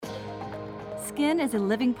Skin is a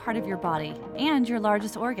living part of your body and your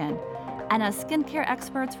largest organ. And as skincare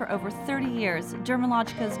experts for over 30 years,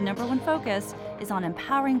 Dermalogica's #1 focus is on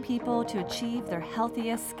empowering people to achieve their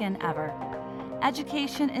healthiest skin ever.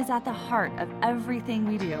 Education is at the heart of everything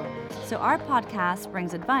we do, so our podcast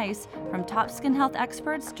brings advice from top skin health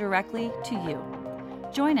experts directly to you.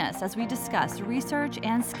 Join us as we discuss research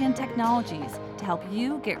and skin technologies to help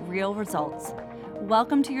you get real results.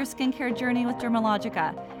 Welcome to your skincare journey with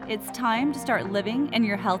Dermalogica. It's time to start living in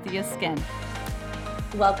your healthiest skin.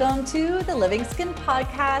 Welcome to the Living Skin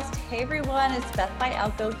Podcast. Hey everyone, it's Beth by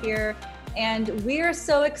Elko here, and we are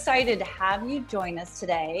so excited to have you join us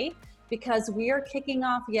today because we are kicking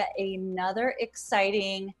off yet another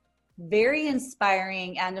exciting, very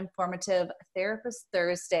inspiring and informative Therapist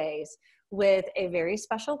Thursdays with a very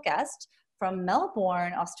special guest from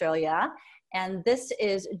Melbourne, Australia. And this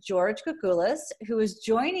is George Gagoulas, who is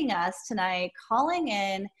joining us tonight, calling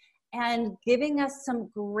in and giving us some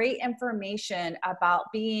great information about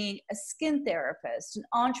being a skin therapist, an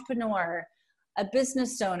entrepreneur, a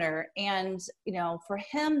business owner, and for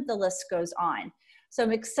him, the list goes on. So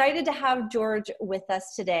I'm excited to have George with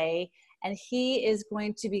us today, and he is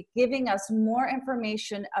going to be giving us more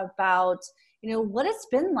information about, what it's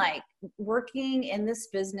been like working in this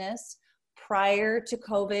business prior to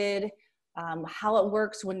COVID, how it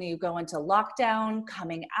works when you go into lockdown,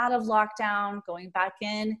 coming out of lockdown, going back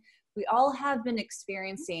in. We all have been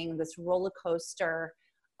experiencing this roller coaster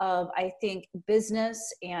of, I think, business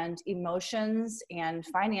and emotions and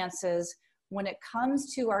finances when it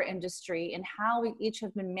comes to our industry and how we each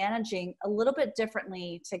have been managing a little bit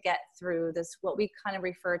differently to get through this, what we kind of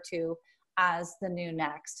refer to as the new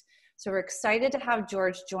next. So we're excited to have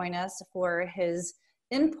George join us for his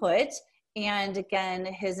input and again,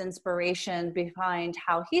 his inspiration behind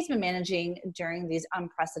how he's been managing during these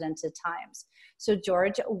unprecedented times. So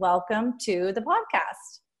George, welcome to the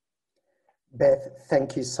podcast. Beth,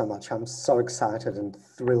 thank you so much. I'm so excited and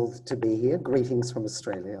thrilled to be here. Greetings from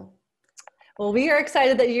Australia. Well, we are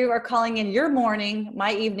excited that you are calling in your morning,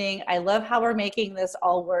 my evening. I love how we're making this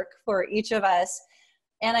all work for each of us.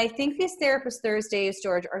 And I think these Therapist Thursdays,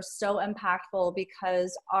 George, are so impactful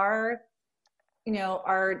because our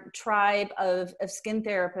tribe of skin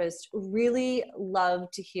therapists really love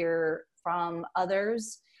to hear from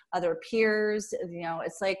others, other peers.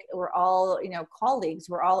 It's like we're all, colleagues.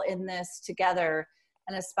 We're all in this together,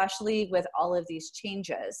 and especially with all of these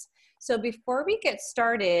changes. So before we get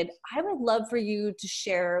started, I would love for you to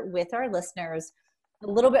share with our listeners a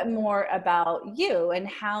little bit more about you and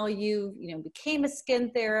how you, became a skin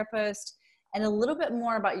therapist, and a little bit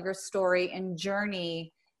more about your story and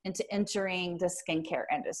journey into entering the skincare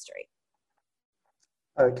industry.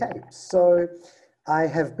 Okay, so I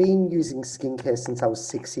have been using skincare since I was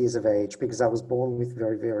 6 years of age because I was born with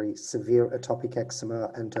very, very severe atopic eczema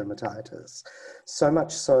and dermatitis. So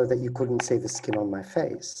much so that you couldn't see the skin on my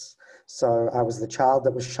face. So I was the child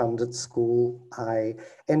that was shunned at school. I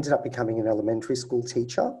ended up becoming an elementary school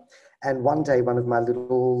teacher. And one day, one of my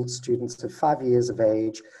little students of 5 years of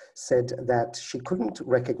age said that she couldn't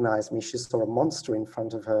recognize me. She saw a monster in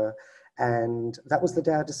front of her. And that was the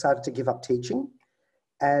day I decided to give up teaching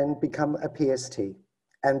and become a PST.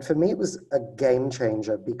 And for me, it was a game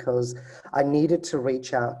changer because I needed to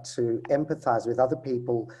reach out to empathize with other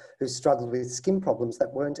people who struggled with skin problems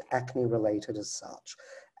that weren't acne related as such.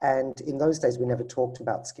 And in those days, we never talked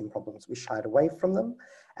about skin problems. We shied away from them.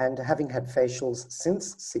 And having had facials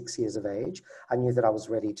since 6 years of age, I knew that I was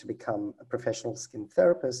ready to become a professional skin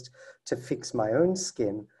therapist to fix my own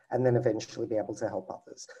skin and then eventually be able to help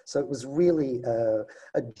others. So it was really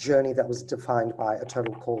a journey that was defined by a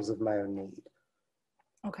total cause of my own need.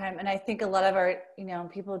 Okay, and I think a lot of our,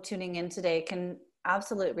 people tuning in today can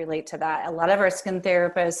absolutely relate to that. A lot of our skin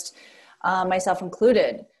therapists, myself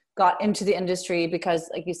included, got into the industry because,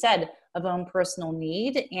 like you said, of own personal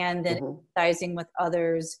need, and then empathizing with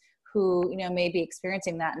others who, may be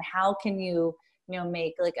experiencing that, and how can you,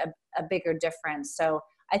 make like a bigger difference. So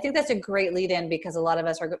I think that's a great lead in because a lot of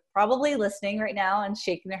us are probably listening right now and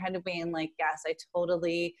shaking their head and being like, yes, I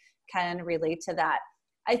totally can relate to that.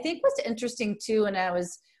 I think what's interesting too, and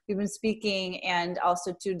we've been speaking and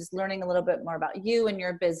also too, just learning a little bit more about you and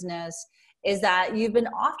your business, is that you've been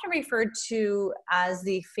often referred to as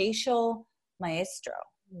the facial maestro.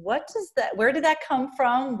 Where did that come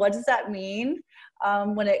from? What does that mean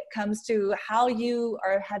when it comes to how you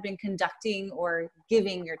have been conducting or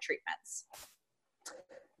giving your treatments?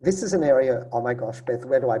 This is an area, oh my gosh, Beth,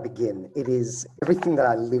 where do I begin? It is everything that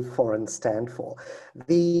I live for and stand for.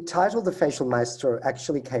 The title, The Facial Maestro,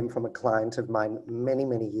 actually came from a client of mine many,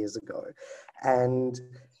 many years ago. And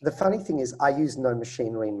The funny thing is I use no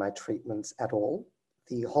machinery in my treatments at all.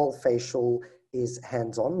 The whole facial is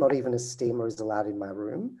hands-on, not even a steamer is allowed in my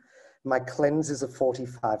room. My cleanse is a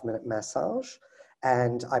 45-minute massage,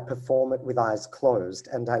 and I perform it with eyes closed,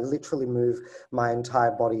 and I literally move my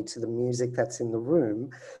entire body to the music that's in the room.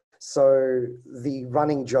 So the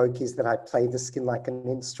running joke is that I play the skin like an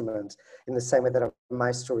instrument in the same way that a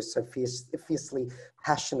maestro is so fiercely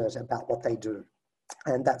passionate about what they do.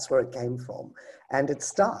 And that's where it came from. And it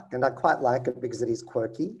stuck, and I quite like it because it is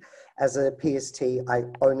quirky. As a PST, I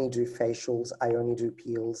only do facials, I only do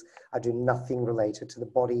peels, I do nothing related to the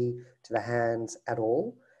body, to the hands at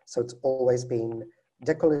all. So it's always been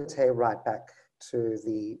décolleté right back to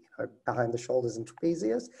the behind the shoulders and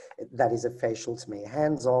trapezius. That is a facial to me.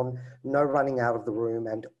 Hands-on, no running out of the room,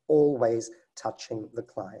 and always touching the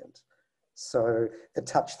client. So the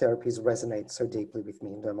touch therapies resonate so deeply with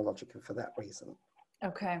me in Dermalogica for that reason.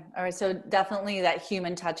 Okay. All right. So definitely that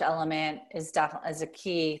human touch element is definitely a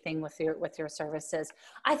key thing with your services.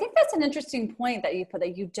 I think that's an interesting point that you put,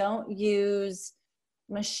 that you don't use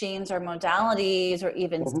machines or modalities or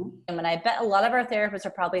even, and I bet a lot of our therapists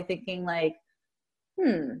are probably thinking like,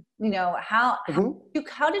 how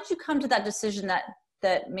did you come to that decision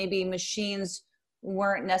that maybe machines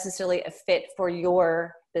weren't necessarily a fit for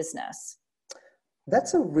your business?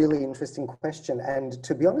 That's a really interesting question. And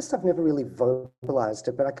to be honest, I've never really vocalized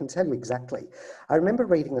it, but I can tell you exactly. I remember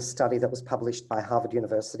reading a study that was published by Harvard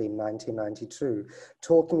University in 1992,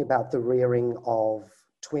 talking about the rearing of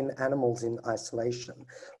twin animals in isolation,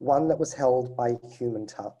 one that was held by human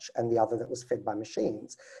touch and the other that was fed by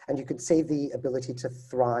machines. And you could see the ability to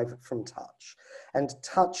thrive from touch. And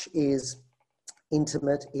touch is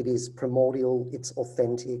intimate, it is primordial, it's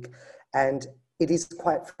authentic, and it is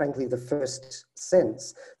quite frankly the first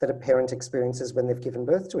sense that a parent experiences when they've given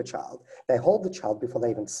birth to a child. They hold the child before they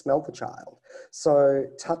even smell the child. So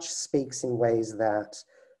touch speaks in ways that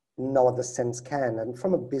no other sense can. And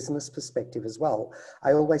from a business perspective as well,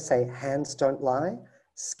 I always say hands don't lie,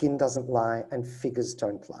 skin doesn't lie, and figures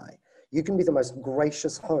don't lie. You can be the most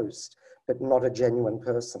gracious host, but not a genuine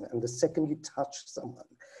person. And the second you touch someone,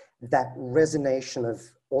 that resonation of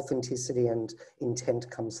authenticity and intent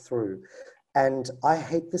comes through. And I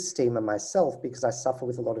hate the steamer myself because I suffer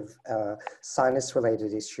with a lot of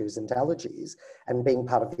sinus-related issues and allergies, and being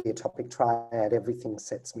part of the atopic triad, everything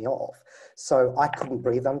sets me off. So I couldn't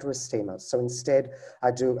breathe under a steamer. So instead,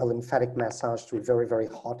 I do a lymphatic massage through very, very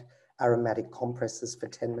hot aromatic compresses for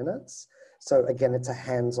 10 minutes. So again, it's a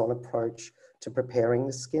hands-on approach to preparing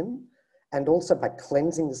the skin. And also by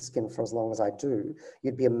cleansing the skin for as long as I do,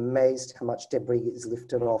 you'd be amazed how much debris is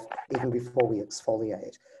lifted off even before we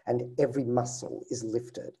exfoliate. And every muscle is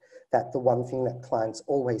lifted. That the one thing that clients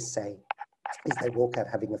always say is they walk out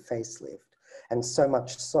having a facelift. And so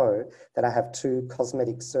much so that I have 2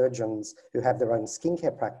 cosmetic surgeons who have their own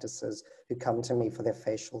skincare practices who come to me for their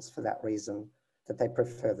facials for that reason, that they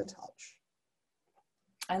prefer the touch.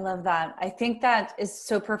 I love that. I think that is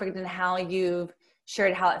so perfect in how you've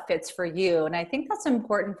shared how it fits for you. And I think that's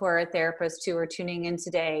important for our therapists who are tuning in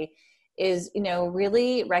today is,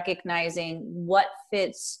 really recognizing what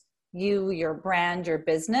fits you, your brand, your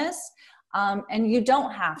business. And you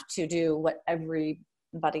don't have to do what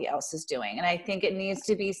everybody else is doing. And I think it needs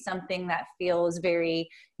to be something that feels very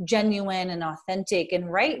genuine and authentic.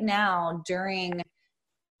 And right now, during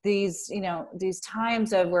these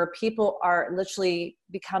times of where people are literally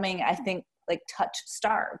becoming, I think, like touch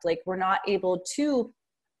starved, like we're not able to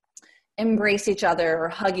embrace each other or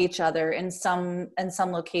hug each other in some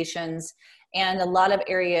locations. And a lot of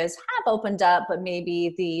areas have opened up, but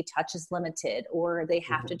maybe the touch is limited, or they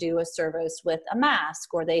have to do a service with a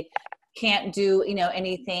mask, or they can't do,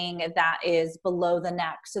 anything that is below the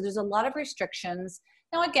neck. So there's a lot of restrictions.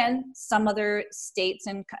 Now, again, some other states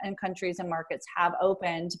and countries and markets have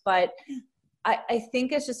opened, but I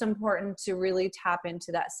think it's just important to really tap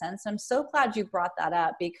into that sense. I'm so glad you brought that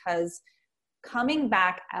up, because coming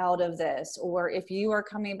back out of this, or if you are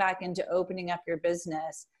coming back into opening up your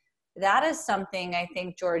business, that is something I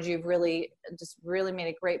think, George, you've really made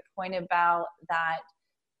a great point about, that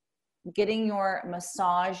getting your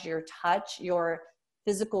massage, your touch, your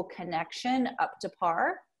physical connection up to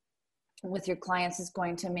par with your clients is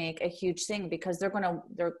going to make a huge thing, because they're going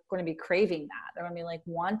to be craving that. They're going to be like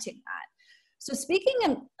wanting that. So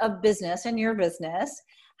speaking of business and your business,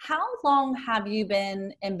 how long have you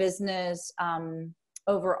been in business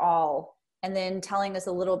overall? And then telling us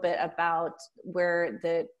a little bit about where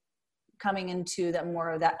the coming into that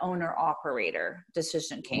more of that owner operator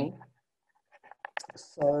decision came.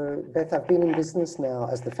 So Beth, I've been in business now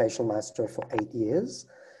as the facial maestro for 8 years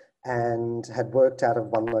and had worked out of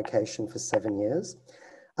one location for 7 years.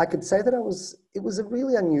 I could say that it was a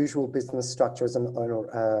really unusual business structure as an owner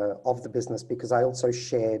of the business, because I also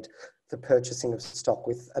shared the purchasing of stock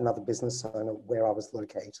with another business owner where I was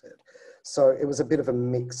located. So it was a bit of a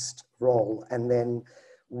mixed role. And then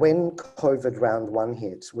when COVID round one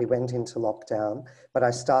hit, we went into lockdown, but I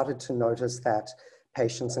started to notice that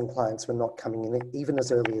patients and clients were not coming in even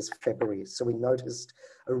as early as February. So we noticed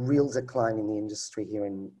a real decline in the industry here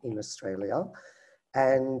in Australia.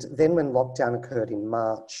 And then when lockdown occurred in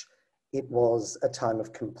March, it was a time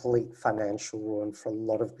of complete financial ruin for a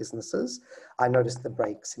lot of businesses. I noticed the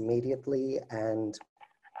brakes immediately, and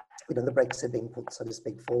the brakes had been put, so to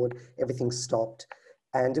speak, forward. Everything stopped.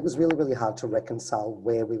 And it was really, really hard to reconcile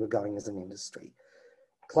where we were going as an industry.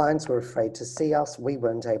 Clients were afraid to see us. We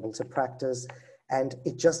weren't able to practice. And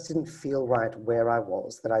it just didn't feel right where I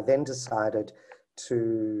was, that I then decided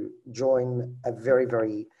to join a very,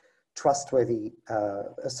 very trustworthy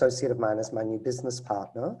associate of mine as my new business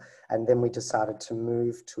partner. And then we decided to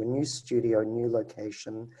move to a new studio, new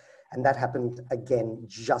location. And that happened again,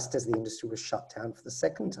 just as the industry was shut down for the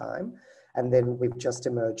second time. And then we've just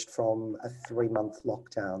emerged from a 3-month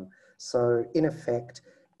lockdown. So in effect,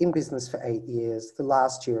 in business for 8 years, the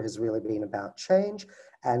last year has really been about change.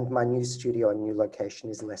 And my new studio and new location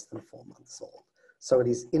is less than 4 months old. So it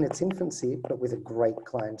is in its infancy, but with a great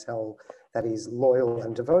clientele that is loyal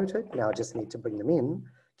and devoted. Now I just need to bring them in,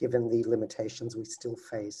 given the limitations we still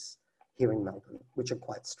face here in Melbourne, which are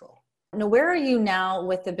quite strong. Now, where are you now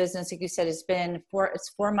with the business? Like you said, it's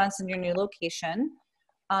 4 months in your new location.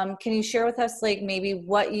 Can you share with us, like, maybe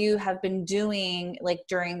what you have been doing, like,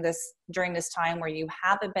 during this time where you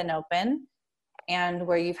haven't been open and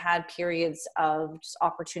where you've had periods of just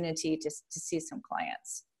opportunity to see some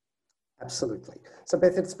clients? Absolutely. So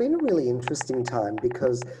Beth, it's been a really interesting time,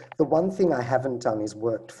 because the one thing I haven't done is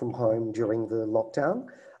worked from home during the lockdown.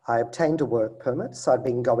 I obtained a work permit, so I'd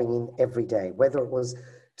been going in every day, whether it was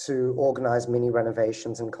to organise mini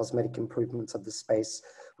renovations and cosmetic improvements of the space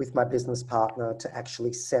with my business partner, to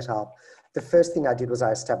actually set up. The first thing I did was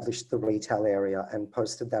I established the retail area and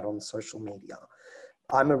posted that on social media.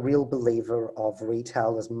 I'm a real believer of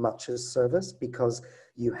retail as much as service, because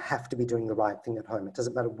you have to be doing the right thing at home. It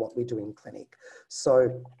doesn't matter what we do in clinic.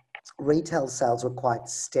 So retail sales were quite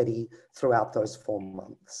steady throughout those 4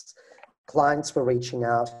 months. Clients were reaching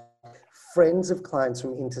out. Friends of clients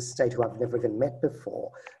from interstate who I've never even met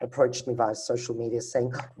before approached me via social media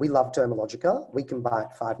saying, we love Dermalogica, we can buy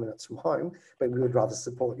it 5 minutes from home, but we would rather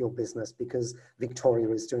support your business because Victoria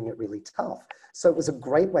is doing it really tough. So it was a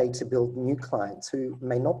great way to build new clients who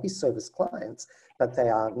may not be service clients, but they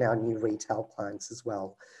are now new retail clients as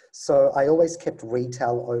well. So I always kept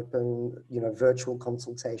retail open, virtual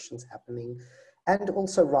consultations happening, and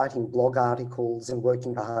also writing blog articles and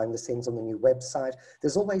working behind the scenes on the new website.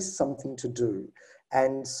 There's always something to do.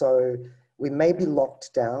 And so we may be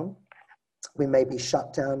locked down, we may be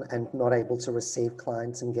shut down and not able to receive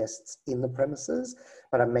clients and guests in the premises,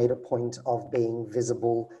 but I made a point of being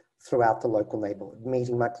visible throughout the local neighborhood,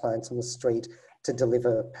 meeting my clients on the street to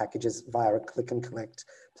deliver packages via a click and collect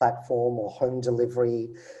platform or home delivery.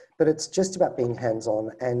 But it's just about being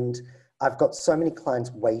hands-on. And I've got so many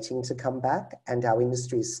clients waiting to come back, and our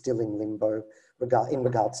industry is still in limbo in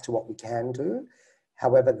regards to what we can do.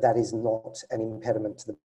 However, that is not an impediment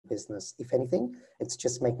to the business. If anything, it's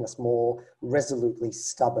just making us more resolutely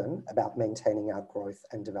stubborn about maintaining our growth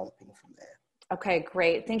and developing from there. Okay,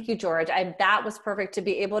 great. Thank you, George. That was perfect to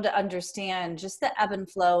be able to understand just the ebb and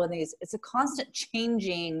flow in these. It's a constant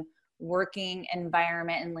changing working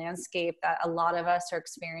environment and landscape that a lot of us are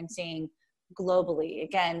experiencing globally.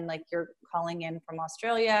 Again, like, you're calling in from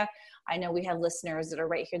Australia. I know we have listeners that are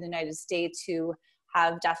right here in the United States who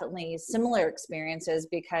have definitely similar experiences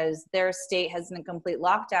because their state has in a complete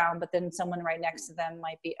lockdown, but then someone right next to them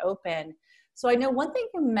might be open. So I know one thing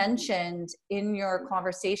you mentioned in your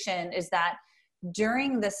conversation is that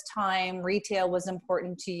during this time, retail was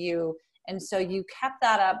important to you. And so you kept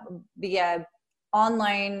that up via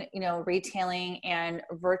online, retailing and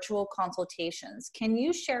virtual consultations. Can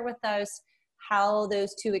you share with us how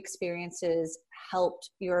those two experiences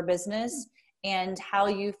helped your business and how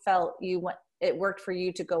you felt it worked for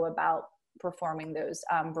you to go about performing those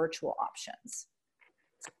virtual options?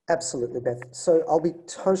 Absolutely, Beth. So I'll be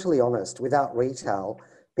totally honest, without retail,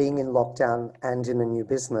 being in lockdown and in a new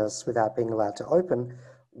business without being allowed to open,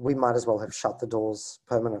 we might as well have shut the doors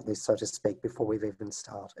permanently, so to speak, before we've even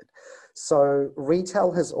started. So retail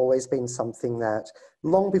has always been something that,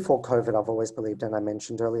 long before COVID, I've always believed, and I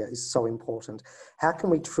mentioned earlier, is so important. How can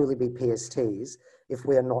we truly be PSTs if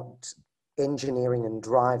we are not engineering and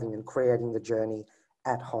driving and creating the journey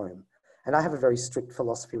at home? And I have a very strict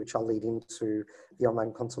philosophy, which I'll lead into the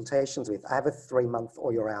online consultations with. I have a 3-month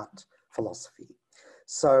or you're out philosophy.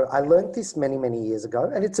 So I learned this many, many years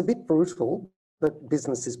ago, and it's a bit brutal, but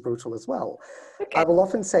business is brutal as well. Okay. I will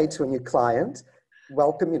often say to a new client,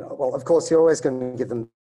 welcome, well, of course, you're always going to give them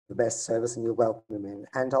the best service and you'll welcome them in.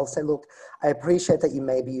 And I'll say, look, I appreciate that you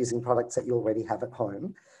may be using products that you already have at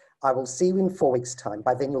home. I will see you in 4 weeks' time.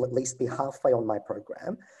 By then, you'll at least be halfway on my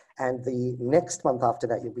program. And the next month after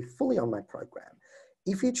that, you'll be fully on my program.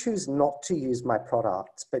 If you choose not to use my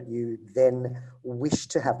products, but you then wish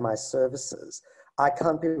to have my services, I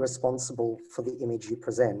can't be responsible for the image you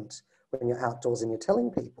present when you're outdoors and you're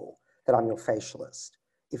telling people that I'm your facialist.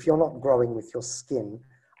 If you're not growing with your skin,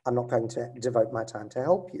 I'm not going to devote my time to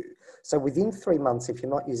help you. So within 3 months, if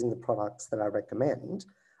you're not using the products that I recommend,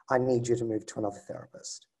 I need you to move to another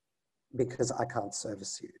therapist because I can't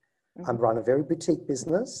service you. I run a very boutique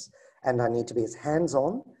business and I need to be as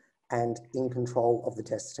hands-on and in control of the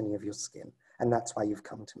destiny of your skin. And that's why you've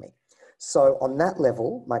come to me. So on that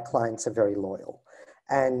level, my clients are very loyal.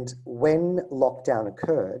 And when lockdown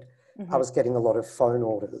occurred, I was getting a lot of phone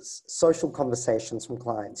orders, social conversations from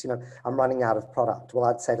clients. I'm running out of product. Well,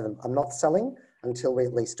 I'd say to them, I'm not selling until we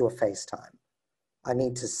at least do a FaceTime. I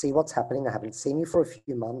need to see what's happening. I haven't seen you for a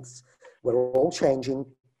few months. We're all changing.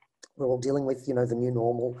 We're all dealing with, the new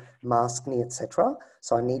normal, masking, etc.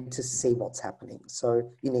 So I need to see what's happening. So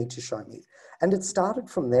you need to show me. And it started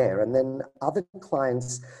from there. And then other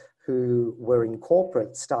clients who were in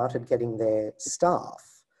corporate started getting their staff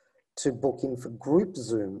to book in for group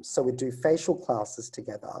Zooms. So we'd do facial classes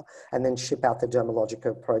together and then ship out the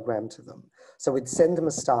Dermalogica program to them. So we'd send them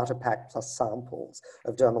a starter pack plus samples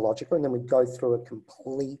of Dermalogica, and then we'd go through a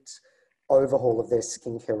complete overhaul of their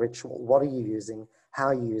skincare ritual. What are you using? How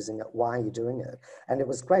are you using it? Why are you doing it? And it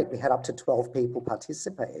was great. We had up to 12 people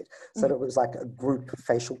participate. So it was like a group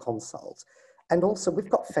facial consult. And also we've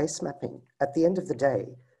got face mapping. At the end of the day,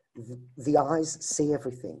 the eyes see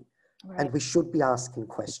everything. Right. And we should be asking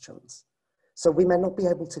questions. So we may not be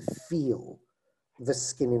able to feel the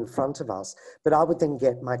skin in front of us, but I would then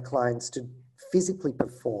get my clients to physically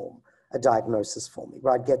perform a diagnosis for me,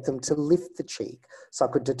 where I'd get them to lift the cheek so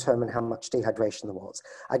I could determine how much dehydration there was.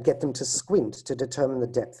 I'd get them to squint to determine the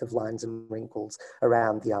depth of lines and wrinkles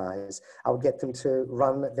around the eyes. I would get them to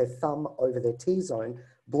run their thumb over their T-zone,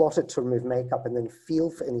 blot it to remove makeup, and then feel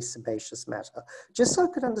for any sebaceous matter, just so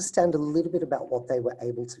I could understand a little bit about what they were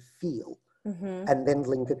able to feel, and then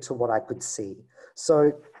link it to what I could see.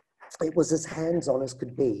 So it was as hands-on as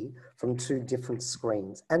could be from 2 different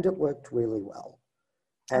screens, and it worked really well.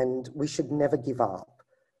 And we should never give up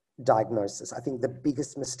diagnosis. I think the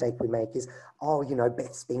biggest mistake we make is,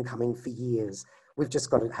 Beth's been coming for years. We've just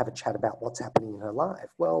got to have a chat about what's happening in her life.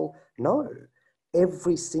 Well, no.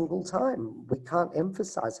 Every single time. We can't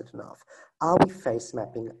emphasize it enough. Are we face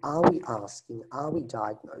mapping? Are we asking? Are we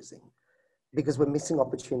diagnosing? Because we're missing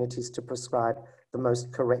opportunities to prescribe the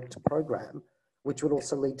most correct program, which would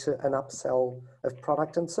also lead to an upsell of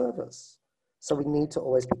product and service. So we need to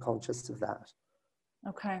always be conscious of that.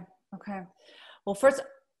 Okay. Well, first,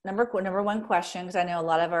 number one question, because I know a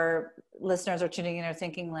lot of our listeners are tuning in or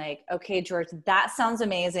thinking like, okay, George, that sounds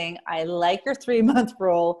amazing. I like your 3-month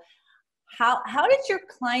rule. How did your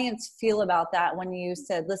clients feel about that when you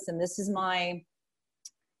said, listen, this is my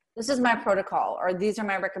protocol, or these are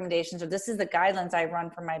my recommendations, or this is the guidelines I run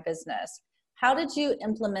for my business? How did you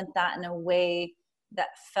implement that in a way that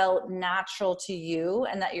felt natural to you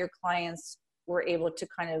and that your clients were able to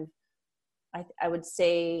kind of, I would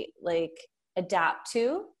say, like, adapt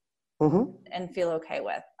to and feel okay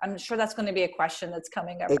with? I'm sure that's going to be a question that's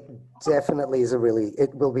coming up. It definitely is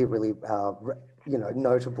it will be a really,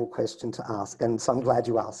 notable question to ask. And so I'm glad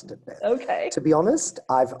you asked it, Beth. Okay. To be honest,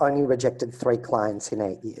 I've only rejected 3 clients in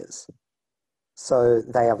 8 years. So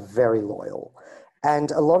they are very loyal.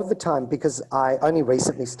 And a lot of the time, because I only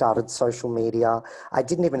recently started social media, I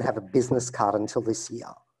didn't even have a business card until this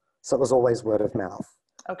year. So it was always word of mouth.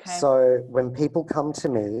 Okay. So when people come to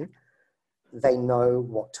me, they know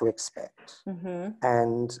what to expect.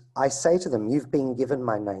 And I say to them, you've been given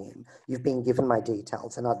my name, you've been given my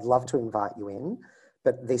details, and I'd love to invite you in,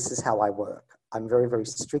 but this is how I work. I'm very, very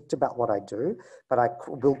strict about what I do, but I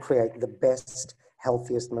will create the best,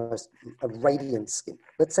 healthiest, most radiant skin.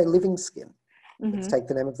 Let's say living skin. Let's take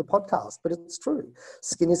the name of the podcast, but it's true.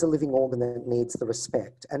 Skin is a living organ that needs the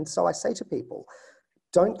respect. And so I say to people,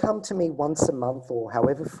 don't come to me once a month or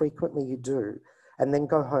however frequently you do, and then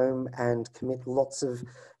go home and commit lots of,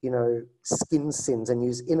 skin sins and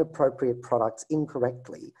use inappropriate products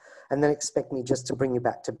incorrectly, and then expect me just to bring you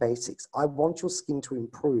back to basics. I want your skin to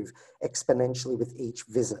improve exponentially with each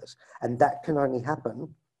visit. And that can only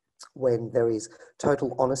happen when there is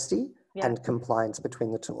total honesty Yeah. and compliance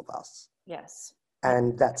between the two of us. Yes.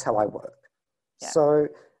 And that's how I work. Yeah. So,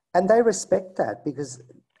 and they respect that because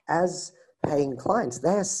as paying clients,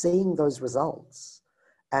 they are seeing those results.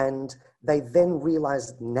 And they then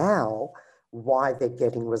realize now why they're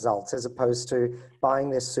getting results as opposed to buying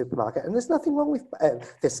their supermarket. And there's nothing wrong with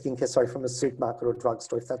their skincare, sorry, from a supermarket or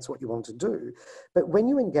drugstore if that's what you want to do. But when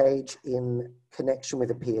you engage in connection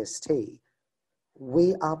with a PST,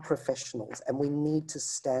 we are professionals and we need to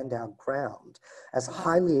stand our ground as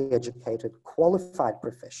highly educated, qualified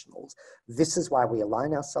professionals. This is why we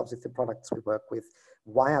align ourselves with the products we work with,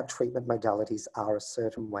 why our treatment modalities are a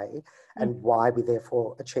certain way, and why we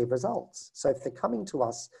therefore achieve results. So if they're coming to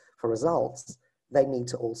us for results, they need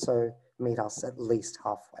to also meet us at least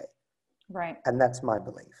halfway. Right. And that's my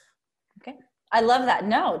belief. Okay. I love that.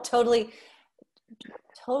 No, totally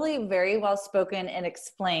very well spoken and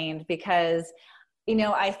explained, because you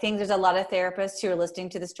know, I think there's a lot of therapists who are listening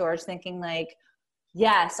to this, George, thinking like,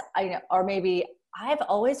 yes, or maybe I've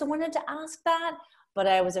always wanted to ask that, but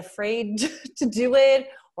I was afraid to do it,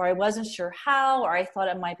 or I wasn't sure how, or I thought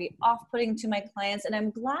it might be off-putting to my clients. And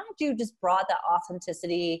I'm glad you just brought that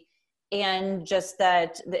authenticity and just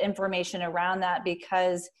that the information around that,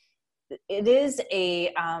 because it is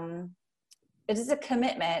a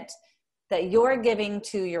commitment that you're giving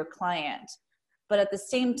to your client. But at the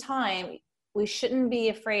same time, we shouldn't be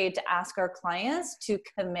afraid to ask our clients to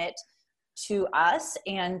commit to us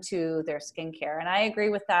and to their skincare. And I agree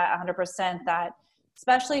with that 100%, that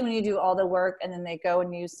especially when you do all the work and then they go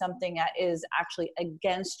and use something that is actually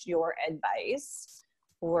against your advice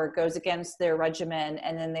or goes against their regimen,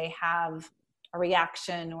 and then they have a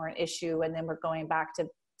reaction or an issue, and then we're going back to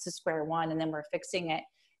square one, and then we're fixing it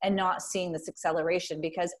and not seeing this acceleration,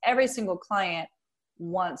 because every single client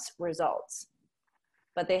wants results.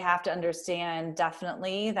 But they have to understand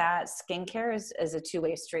definitely that skincare is a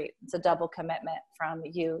two-way street. It's a double commitment from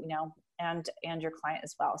you, and your client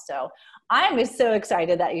as well. So I'm so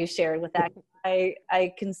excited that you shared with that.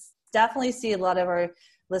 I can definitely see a lot of our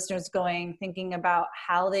listeners thinking about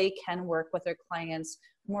how they can work with their clients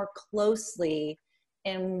more closely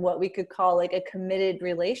in what we could call like a committed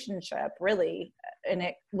relationship, really,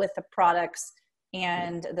 with the products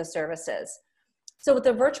and the services. So with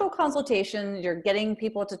the virtual consultation, you're getting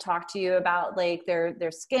people to talk to you about like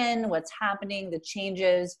their skin, what's happening, the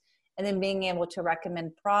changes, and then being able to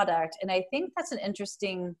recommend product. And I think that's an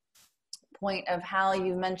interesting point of how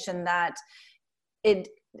you mentioned that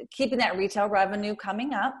keeping that retail revenue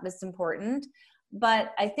coming up is important.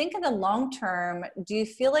 But I think in the long term, do you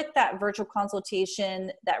feel like that virtual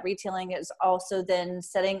consultation, that retailing is also then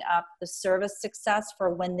setting up the service success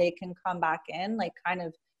for when they can come back in, like kind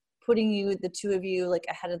of putting the two of you like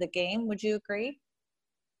ahead of the game? Would you agree?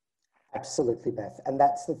 Absolutely, Beth. And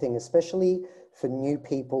that's the thing, especially for new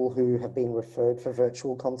people who have been referred for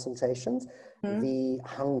virtual consultations, the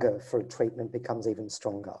hunger for a treatment becomes even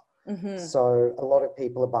stronger. So a lot of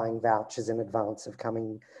people are buying vouchers in advance of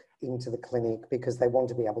coming into the clinic because they want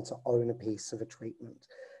to be able to own a piece of a treatment.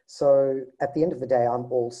 So at the end of the day, I'm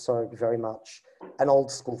also very much an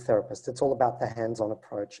old school therapist. It's all about the hands-on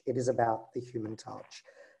approach. It is about the human touch.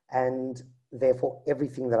 And therefore,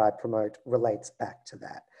 everything that I promote relates back to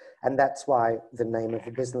that. And that's why the name of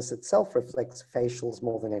the business itself reflects facials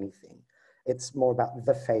more than anything. It's more about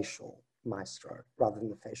the facial maestro rather than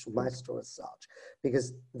the facial maestro as such,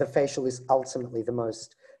 because the facial is ultimately the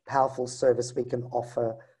most powerful service we can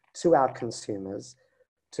offer to our consumers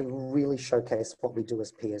to really showcase what we do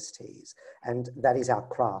as PSTs. And that is our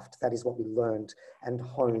craft. That is what we learned and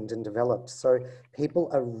honed and developed. So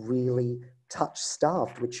people are really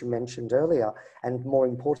touch-starved, which you mentioned earlier, and more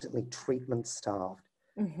importantly, treatment-starved.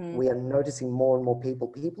 We are noticing more and more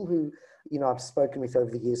people who, I've spoken with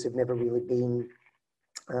over the years who've never really been,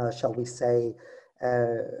 shall we say,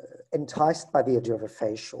 enticed by the idea of a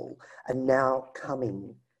facial, are now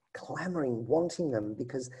coming, clamoring, wanting them,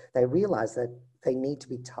 because they realize that they need to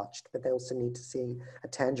be touched, but they also need to see a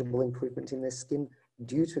tangible improvement in their skin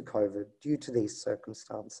due to COVID, due to these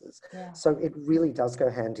circumstances. Yeah. So it really does go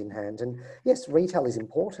hand in hand. And yes, retail is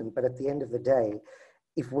important, but at the end of the day,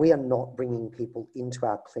 if we are not bringing people into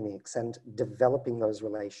our clinics and developing those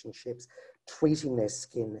relationships, treating their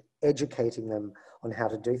skin, educating them on how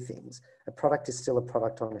to do things, a product is still a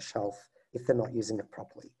product on a shelf if they're not using it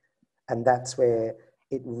properly. And that's where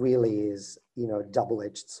it really is, a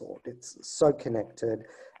double-edged sword. It's so connected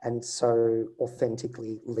and so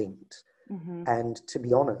authentically linked. And to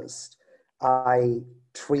be honest, I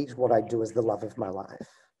treat what I do as the love of my life.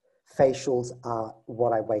 Facials are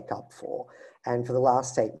what I wake up for. And for the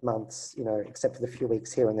last 8 months, except for the few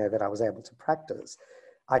weeks here and there that I was able to practice,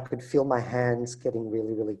 I could feel my hands getting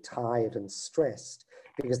really, really tired and stressed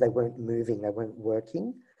because they weren't moving, they weren't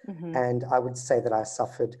working. Mm-hmm. And I would say that I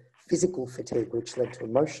suffered physical fatigue, which led to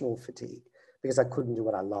emotional fatigue because I couldn't do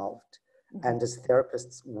what I loved. Mm-hmm. And as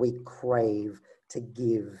therapists, we crave to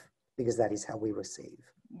give because that is how we receive.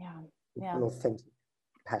 Yeah. An authentic,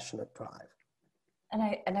 passionate drive.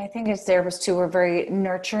 And I think as therapists too, we're very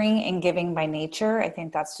nurturing and giving by nature. I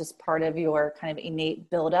think that's just part of your kind of innate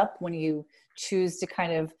buildup when you choose to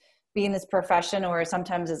kind of be in this profession, or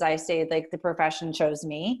sometimes, as I say, like the profession chose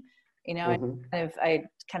me. You know, Mm-hmm. I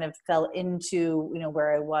kind of fell into, you know,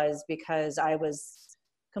 where I was because I was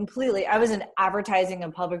in advertising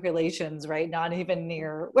and public relations, right? Not even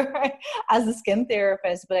near where as a skin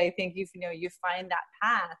therapist, but I think you find that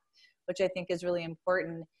path, which I think is really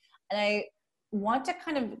important. And I want to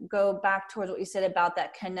kind of go back towards what you said about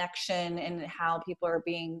that connection and how people are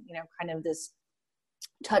being, you know, kind of this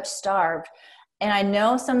touch starved. And I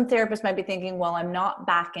know some therapists might be thinking, well, I'm not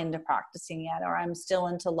back into practicing yet, or I'm still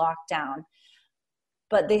into lockdown.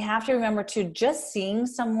 But they have to remember to just seeing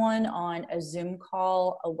someone on a Zoom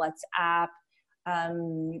call, a WhatsApp,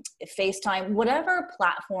 FaceTime, whatever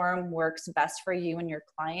platform works best for you and your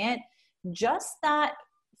client, just that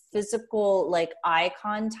physical like eye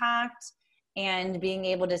contact and being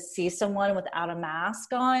able to see someone without a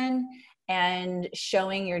mask on and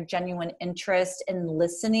showing your genuine interest in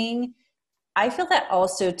listening. I feel that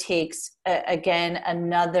also takes, again,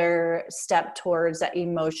 another step towards that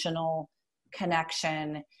emotional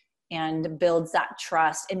connection and builds that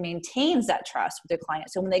trust and maintains that trust with their client.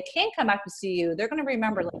 So when they can come back to see you, they're going to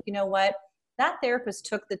remember, like, you know what, that therapist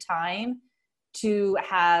took the time to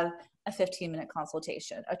have a 15-minute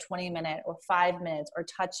consultation, a 20-minute or 5 minutes or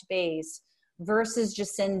touch base versus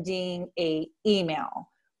just sending a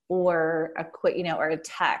email or a quick, you know, or a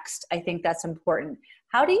text. I think that's important.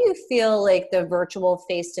 How do you feel like the virtual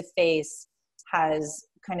face-to-face has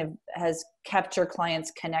kept your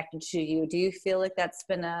clients connected to you? Do you feel like that's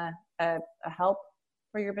been a help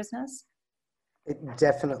for your business? It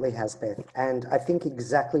definitely has, Beth. And I think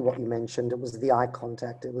exactly what you mentioned, it was the eye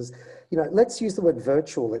contact. It was, you know, let's use the word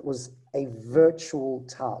virtual. It was a virtual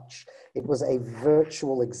touch. It was a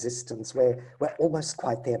virtual existence where we're almost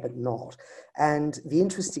quite there, but not. And the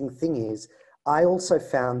interesting thing is, I also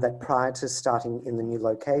found that prior to starting in the new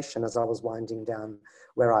location, as I was winding down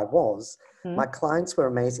where I was, my clients were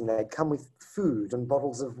amazing. They'd come with food and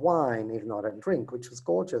bottles of wine, even though I don't drink, which was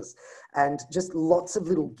gorgeous, and just lots of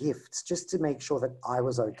little gifts just to make sure that I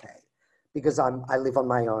was okay. Because I live on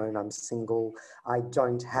my own, I'm single, I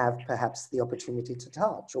don't have perhaps the opportunity to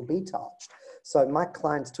touch or be touched. So my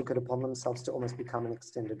clients took it upon themselves to almost become an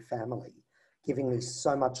extended family, giving me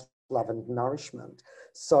so much love and nourishment.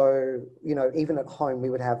 So, you know, even at home, we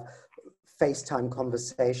would have FaceTime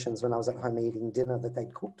conversations when I was at home eating dinner that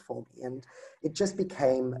they'd cooked for me. And it just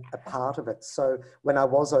became a part of it. So when I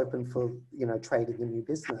was open for, you know, trading a new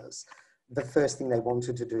business, the first thing they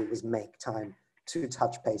wanted to do was make time to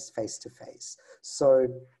touch base face to face. So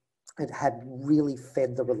it had really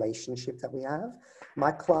fed the relationship that we have.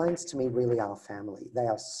 My clients to me really are family. They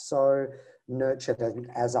are so nurtured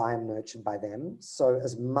as I am nurtured by them. So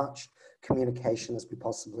as much communication as we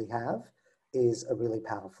possibly have is a really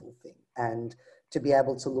powerful thing. And to be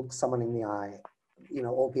able to look someone in the eye, you know,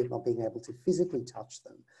 albeit not being able to physically touch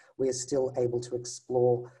them, we are still able to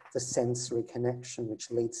explore the sensory connection,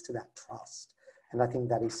 which leads to that trust. And I think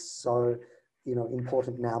that is so, you know,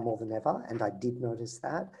 important now more than ever. And I did notice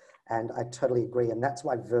that. And I totally agree. And that's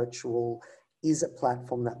why virtual is a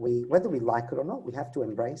platform that we, whether we like it or not, we have to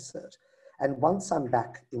embrace it. And once I'm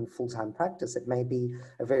back in full-time practice, it may be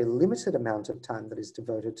a very limited amount of time that is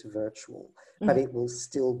devoted to virtual, but it will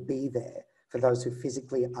still be there for those who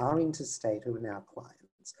physically are interstate who are now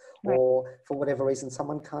clients, Right. or for whatever reason,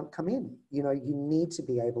 someone can't come in. You know, you need to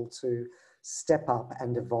be able to step up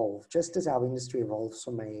and evolve, just as our industry evolves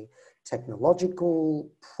from a technological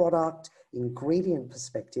product ingredient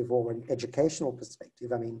perspective or an educational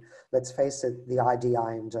perspective. I mean, let's face it, the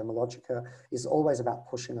IDI in Dermalogica is always about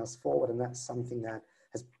pushing us forward, and that's something that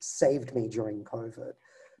has saved me during COVID.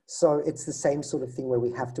 So it's the same sort of thing where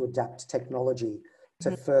we have to adapt technology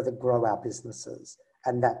to further grow our businesses.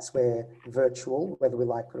 And that's where virtual, whether we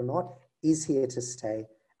like it or not, is here to stay,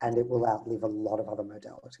 and it will outlive a lot of other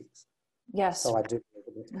modalities. Yes. So I do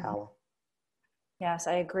believe in its power. Yes,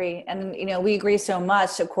 I agree. And, you know, we agree so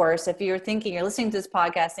much, of course. If you're listening to this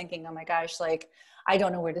podcast thinking, oh my gosh, like, I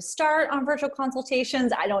don't know where to start on virtual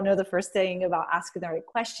consultations. I don't know the first thing about asking the right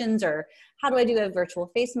questions, or how do I do a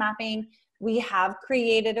virtual face mapping? We have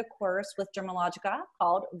created a course with Dermalogica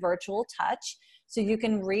called Virtual Touch. So you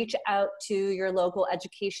can reach out to your local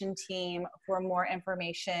education team for more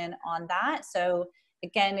information on that. So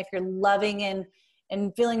again, if you're loving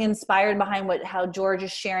and feeling inspired behind how George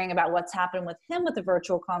is sharing about what's happened with him with the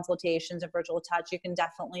virtual consultations and virtual touch, you can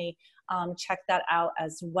definitely check that out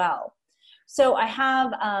as well. So I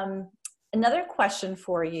have another question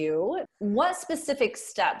for you. What specific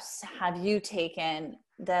steps have you taken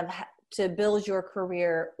to build your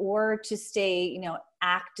career or to stay,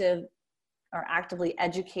 active or actively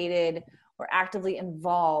educated or actively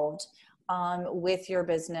involved with your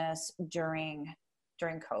business during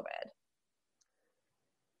COVID?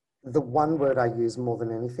 The one word I use more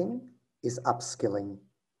than anything is upskilling,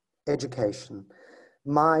 education.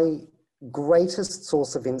 My greatest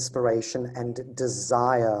source of inspiration and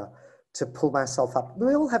desire to pull myself up.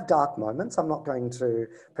 We all have dark moments. I'm not going to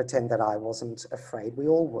pretend that I wasn't afraid. We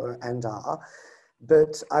all were and are.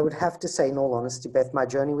 But I would have to say, in all honesty, Beth, my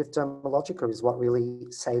journey with Dermalogica is what really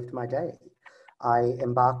saved my day. I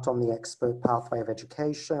embarked on the expert pathway of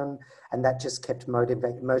education, and that just kept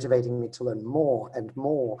motivating me to learn more and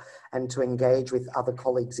more and to engage with other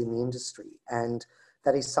colleagues in the industry. And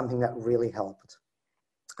that is something that really helped.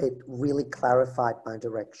 It really clarified my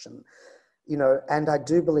direction. And I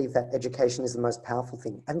do believe that education is the most powerful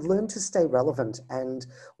thing, and learn to stay relevant. And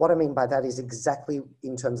what I mean by that is exactly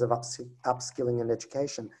in terms of upskilling and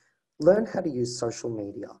education. Learn how to use social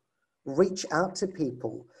media. Reach out to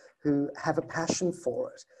people who have a passion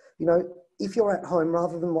for it. If you're at home,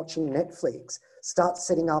 rather than watching Netflix, start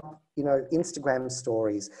setting up, Instagram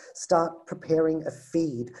stories, start preparing a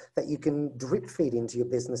feed that you can drip feed into your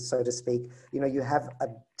business, so to speak. You have a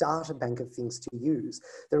data bank of things to use.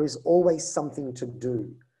 There is always something to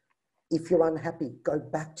do. If you're unhappy, go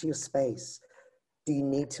back to your space. Do you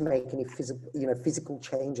need to make any physical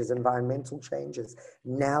changes, environmental changes?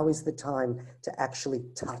 Now is the time to actually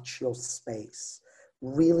touch your space.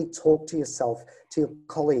 Really talk to yourself, to your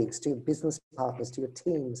colleagues, to your business partners, to your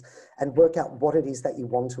teams, and work out what it is that you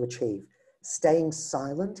want to achieve. Staying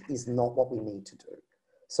silent is not what we need to do.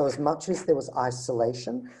 So as much as there was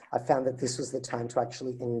isolation, I found that this was the time to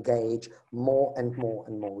actually engage more and more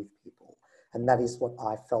and more with people. And that is what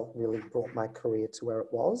I felt really brought my career to where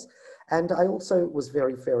it was. And I also was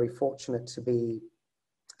very, very fortunate to be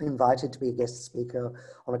invited to be a guest speaker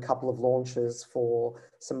on a couple of launches for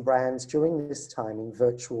some brands during this time in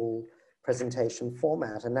virtual presentation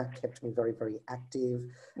format. And that kept me very, very active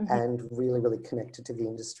and really, really connected to the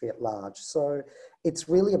industry at large. So it's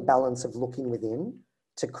really a balance of looking within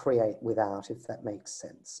to create without, if that makes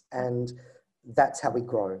sense. And that's how we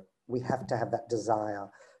grow. We have to have that desire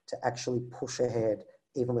to actually push ahead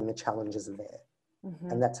even when the challenges are there.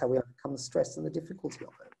 And that's how we overcome the stress and the difficulty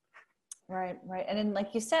of it. Right. And then,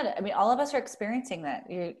 like you said, all all of us are experiencing that.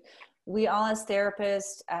 We all, as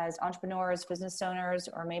therapists, as entrepreneurs, business owners,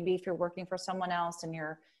 or maybe if you're working for someone else and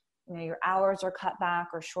your hours are cut back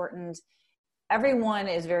or shortened, everyone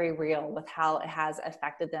is very real with how it has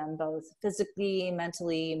affected them, both physically,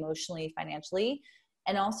 mentally, emotionally, financially,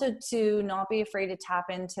 and also to not be afraid to tap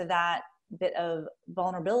into that bit of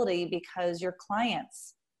vulnerability because your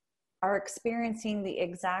clients are experiencing the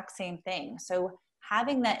exact same thing. So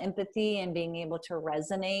having that empathy and being able to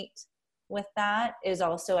resonate with that is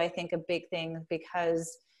also, I think, a big thing,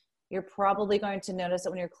 because you're probably going to notice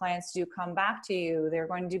that when your clients do come back to you, they're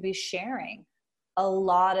going to be sharing a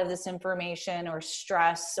lot of this information or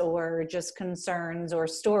stress or just concerns or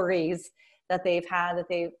stories that they've had, that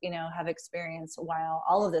they, have experienced while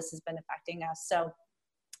all of this has been affecting us. So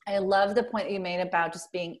I love the point that you made about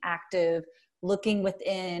just being active, looking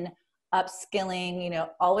within, upskilling,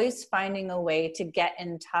 always finding a way to get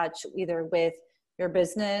in touch either with your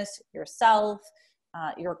business, yourself,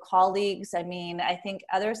 your colleagues. I think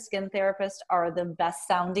other skin therapists are the best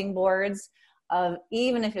sounding boards of,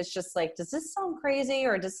 even if it's just like, does this sound crazy,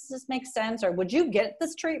 or does this make sense, or would you get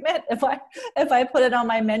this treatment if I put it on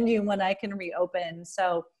my menu when I can reopen?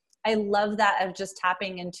 So I love that, of just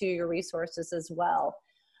tapping into your resources as well.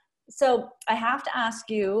 So I have to ask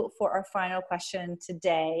you for our final question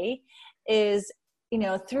today is,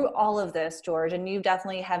 through all of this, George, and you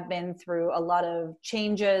definitely have been through a lot of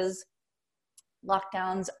changes,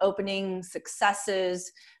 lockdowns, openings, successes,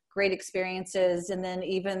 great experiences, and then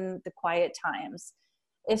even the quiet times.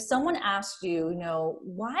 If someone asked you,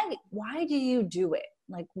 why do you do it?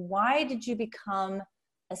 Like, why did you become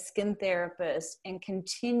a skin therapist and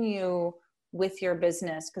continue with your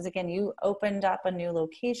business? Because again, you opened up a new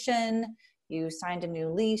location, you signed a new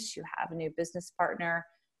lease, you have a new business partner.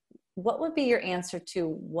 What would be your answer to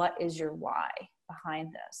what is your why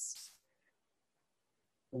behind this?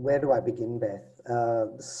 Where do I begin, Beth?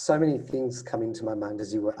 So many things come into my mind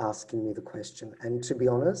as you were asking me the question. And to be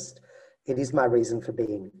honest, it is my reason for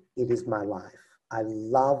being. It is my life. I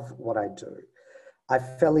love what I do. I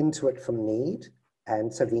fell into it from need.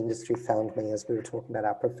 And so the industry found me, as we were talking about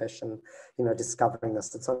our profession, discovering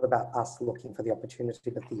us. It's not about us looking for the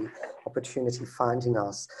opportunity, but the opportunity finding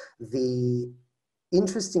us. The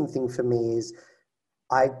interesting thing for me is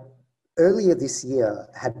I earlier this year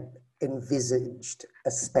had envisaged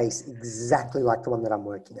a space exactly like the one that I'm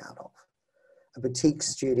working out of. A boutique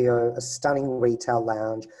studio, a stunning retail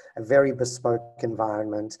lounge, a very bespoke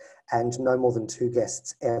environment, and no more than 2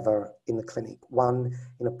 guests ever in the clinic. One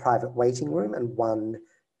in a private waiting room and one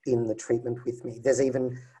in the treatment with me. There's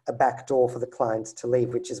even a back door for the clients to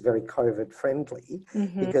leave, which is very COVID friendly,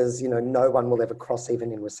 because no one will ever cross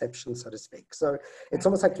even in reception, so to speak. So it's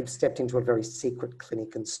almost like you've stepped into a very secret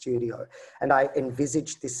clinic and studio. And I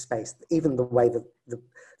envisaged this space, even the way that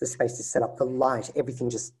the space is set up, the light, everything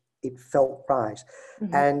just, it felt right.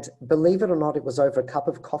 And believe it or not, it was over a cup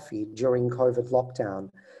of coffee during COVID lockdown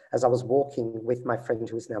as I was walking with my friend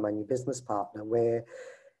who is now my new business partner, where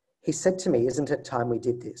he said to me, "Isn't it time we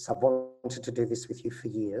did this? I've wanted to do this with you for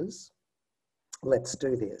years. Let's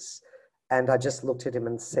do this." And I just looked at him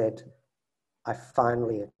and said, "I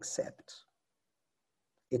finally accept.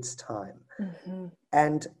 It's time."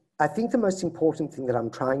 And I think the most important thing that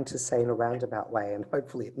I'm trying to say in a roundabout way, and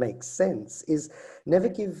hopefully it makes sense, is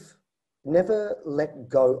never let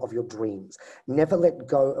go of your dreams. Never let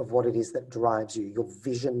go of what it is that drives you, your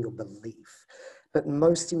vision, your belief. But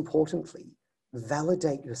most importantly,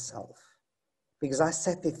 validate yourself. Because I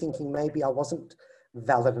sat there thinking maybe I wasn't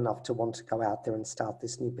valid enough to want to go out there and start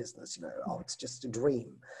this new business. It's just a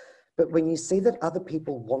dream. But when you see that other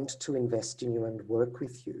people want to invest in you and work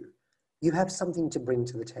with you, you have something to bring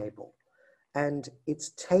to the table. And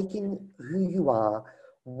it's taking who you are,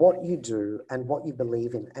 what you do, and what you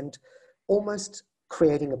believe in, and almost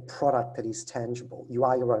creating a product that is tangible. You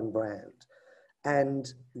are your own brand.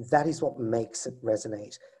 And that is what makes it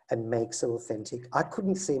resonate and makes it authentic. I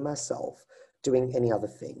couldn't see myself doing any other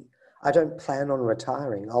thing. I don't plan on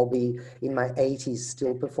retiring. I'll be in my 80s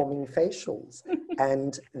still performing facials,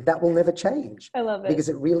 and that will never change. I love it. Because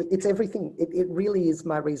it's everything. It really is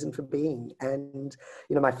my reason for being. And,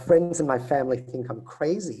 my friends and my family think I'm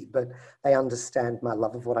crazy, but they understand my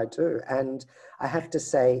love of what I do. And I have to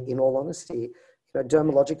say, in all honesty,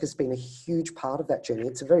 Dermalogica has been a huge part of that journey.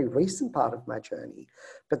 It's a very recent part of my journey.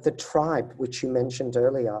 But the tribe, which you mentioned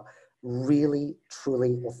earlier, really,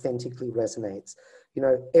 truly, authentically resonates.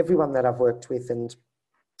 Everyone that I've worked with and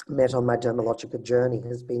met on my Dermalogica journey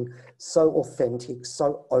has been so authentic,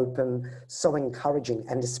 so open, so encouraging,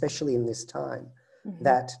 and especially in this time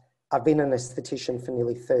that I've been an esthetician for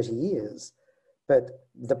nearly 30 years. But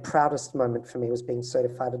the proudest moment for me was being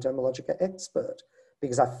certified a Dermalogica expert,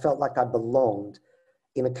 because I felt like I belonged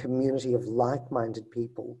in a community of like-minded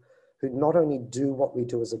people who not only do what we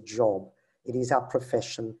do as a job, it is our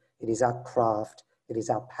profession, it is our craft, it is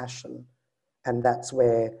our passion. And that's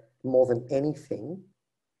where, more than anything,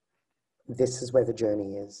 this is where the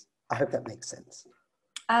journey is. I hope that makes sense.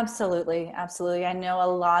 Absolutely. Absolutely. I know a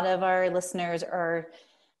lot of our listeners are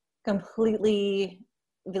completely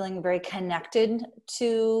feeling very connected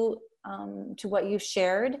to what you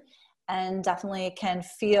shared, and definitely can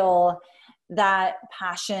feel that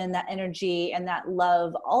passion, that energy, and that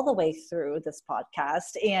love all the way through this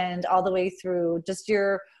podcast and all the way through just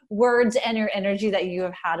your words and your energy that you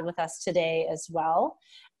have had with us today as well.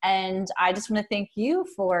 And I just want to thank you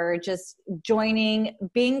for just joining,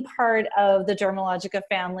 being part of the Dermalogica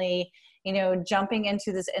family, jumping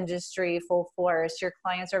into this industry full force. Your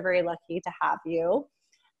clients are very lucky to have you.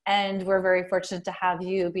 And we're very fortunate to have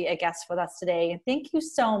you be a guest with us today. And thank you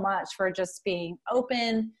so much for just being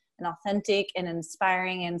open and authentic and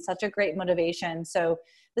inspiring and such a great motivation. So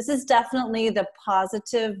this is definitely the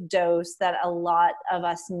positive dose that a lot of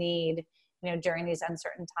us need, during these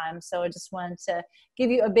uncertain times. So I just wanted to give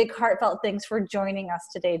you a big heartfelt thanks for joining us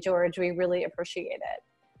today, George. We really appreciate it.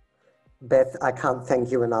 Beth, I can't thank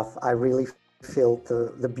you enough. I really feel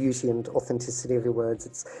the beauty and authenticity of your words.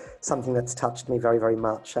 It's something that's touched me very, very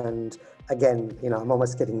much. And again, I'm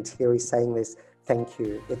almost getting teary saying this. Thank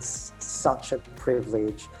you. It's such a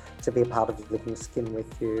privilege to be a part of Living Skin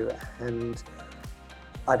with you. And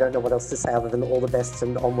I don't know what else to say other than all the best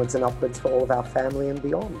and onwards and upwards for all of our family and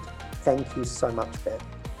beyond. Thank you so much, Beth.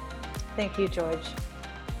 Thank you, George.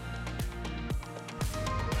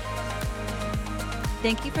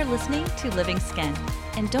 Thank you for listening to Living Skin.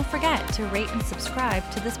 And don't forget to rate and subscribe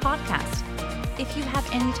to this podcast. If you have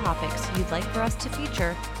any topics you'd like for us to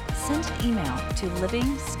feature, send an email to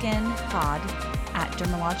livingskinpod@dermalogica.com.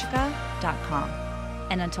 dermalogica.com.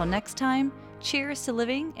 And until next time, cheers to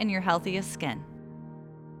living in your healthiest skin.